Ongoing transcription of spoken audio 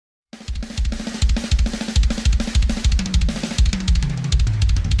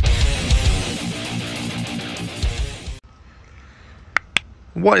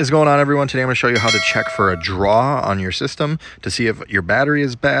What is going on, everyone? Today I'm going to show you how to check for a draw on your system to see if your battery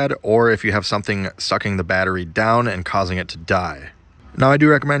is bad or if you have something sucking the battery down and causing it to die. Now, I do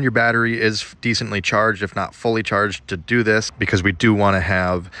recommend your battery is decently charged, if not fully charged, to do this because we do want to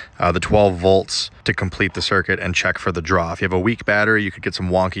have the 12 volts to complete the circuit and check for the draw. If you have a weak battery, you could get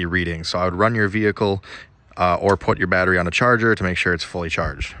some wonky readings. So I would run your vehicle or put your battery on a charger to make sure it's fully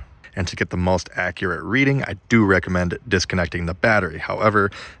charged. And to get the most accurate reading, I do recommend disconnecting the battery.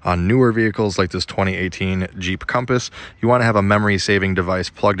 However, on newer vehicles like this 2018 Jeep Compass, you want to have a memory saving device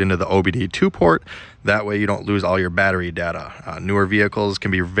plugged into the OBD2 port. That way you don't lose all your battery data. Newer vehicles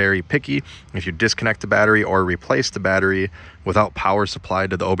can be very picky. If you disconnect the battery or replace the battery without power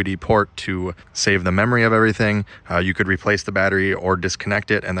supplied to the OBD port to save the memory of everything, you could replace the battery or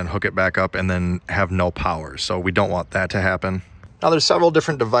disconnect it and then hook it back up and then have no power. So we don't want that to happen. Now, there's several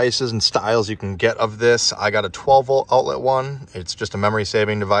different devices and styles you can get of this. I got a 12 volt outlet one. It's just a memory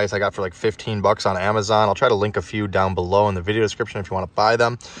saving device I got for like 15 bucks on Amazon. I'll try to link a few down below in the video description if you want to buy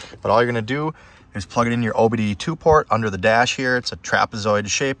them. But all you're going to do is plug it in your OBD2 port under the dash here. It's a trapezoid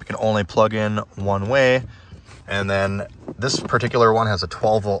shape. It can only plug in one way. And then this particular one has a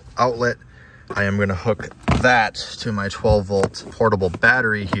 12 volt outlet. I am going to hook that to my 12 volt portable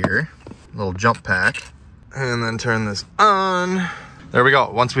battery here, little jump pack. And then turn this on. There we go.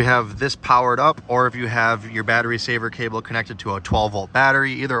 Once we have this powered up, or if you have your battery saver cable connected to a 12 volt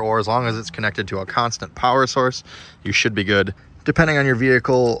battery, either or, as long as it's connected to a constant power source, you should be good. Depending on your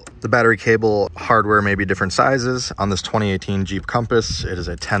vehicle, the battery cable hardware may be different sizes. On this 2018 Jeep Compass, it is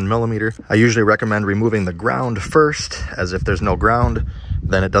a 10 millimeter. I usually recommend removing the ground first, as if there's no ground,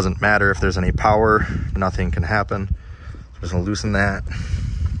 then it doesn't matter if there's any power, nothing can happen. So just gonna loosen that.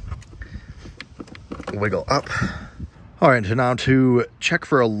 Wiggle up. All right, so now to check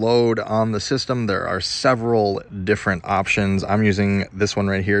for a load on the system, there are several different options. I'm using this one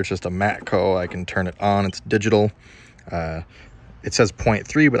right here. It's just a Matco. I can turn it on. It's digital. It says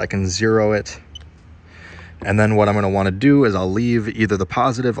 0.3, but I can zero it. And then what I'm going to want to do is I'll leave either the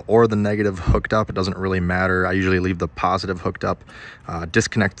positive or the negative hooked up. It doesn't really matter. I usually leave the positive hooked up,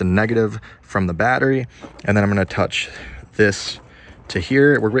 disconnect the negative from the battery, and then I'm going to touch this to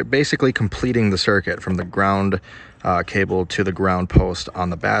here. We're basically completing the circuit from the ground cable to the ground post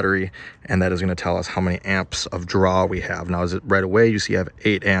on the battery, and that is going to tell us how many amps of draw we have. Now, is it right away you see I have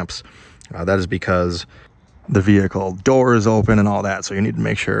 8 amps. That is because the vehicle door is open and all that, so you need to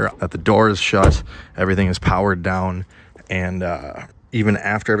make sure that the door is shut, everything is powered down, and even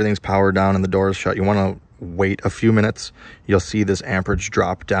after everything's powered down and the door is shut, you want to wait a few minutes. You'll see this amperage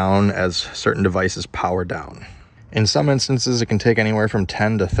drop down as certain devices power down. In some instances, it can take anywhere from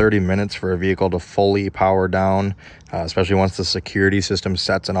 10 to 30 minutes for a vehicle to fully power down, especially once the security system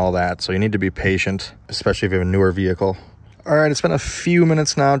sets and all that. So you need to be patient, especially if you have a newer vehicle. All right, it's been a few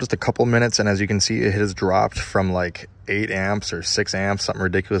minutes now, just a couple minutes. And as you can see, it has dropped from like 8 amps or 6 amps, something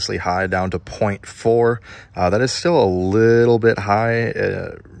ridiculously high, down to 0.4. That is still a little bit high.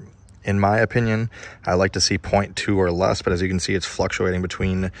 In my opinion, I like to see 0.2 or less, but as you can see, it's fluctuating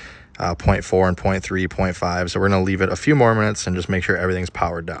between 0.4 and 0.3, 0.5. So we're going to leave it a few more minutes and just make sure everything's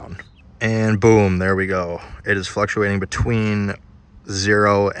powered down. And boom, there we go. It is fluctuating between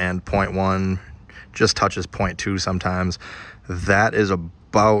 0 and 0.1, just touches 0.2 sometimes. That is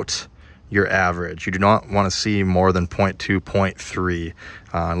about your average. You do not want to see more than 0.2, 0.3,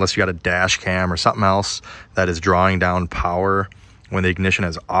 unless you got a dash cam or something else that is drawing down power. When the ignition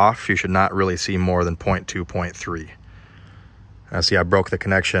is off, you should not really see more than 0.2, 0.3. See, I broke the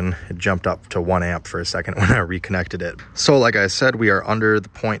connection. It jumped up to 1 amp for a second when I reconnected it. So like I said, we are under the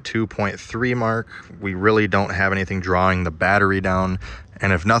 0.2, 0.3 mark. We really don't have anything drawing the battery down.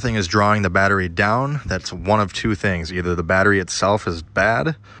 And if nothing is drawing the battery down, that's one of two things. Either the battery itself is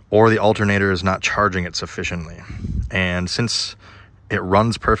bad or the alternator is not charging it sufficiently. And since it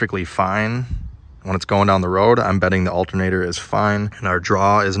runs perfectly fine when it's going down the road, I'm betting the alternator is fine and our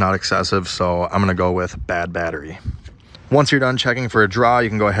draw is not excessive. So I'm gonna go with bad battery. Once you're done checking for a draw, you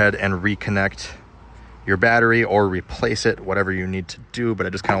can go ahead and reconnect your battery or replace it, whatever you need to do. But I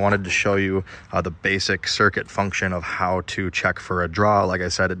just kind of wanted to show you the basic circuit function of how to check for a draw. Like I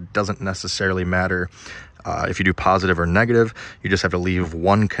said, it doesn't necessarily matter if you do positive or negative. You just have to leave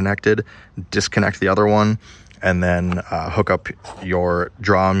one connected, disconnect the other one, and then hook up your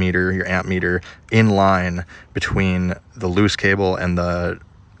draw meter, your amp meter, in line between the loose cable and the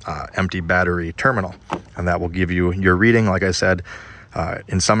empty battery terminal, and that will give you your reading. Like I said,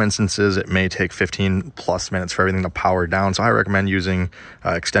 in some instances it may take 15 plus minutes for everything to power down, so I recommend using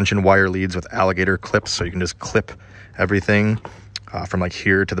extension wire leads with alligator clips, so you can just clip everything from like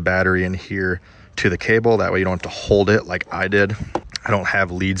here to the battery and here to the cable. That way you don't have to hold it like I did. I don't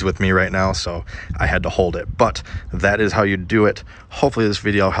have leads with me right now, so I had to hold it. But that is how you do it. Hopefully this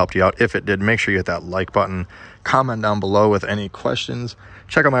video helped you out. If it did, make sure you hit that like button. Comment down below with any questions.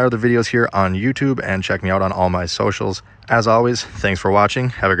 Check out my other videos here on YouTube and check me out on all my socials. As always, thanks for watching.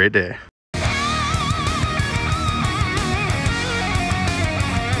 Have a great day.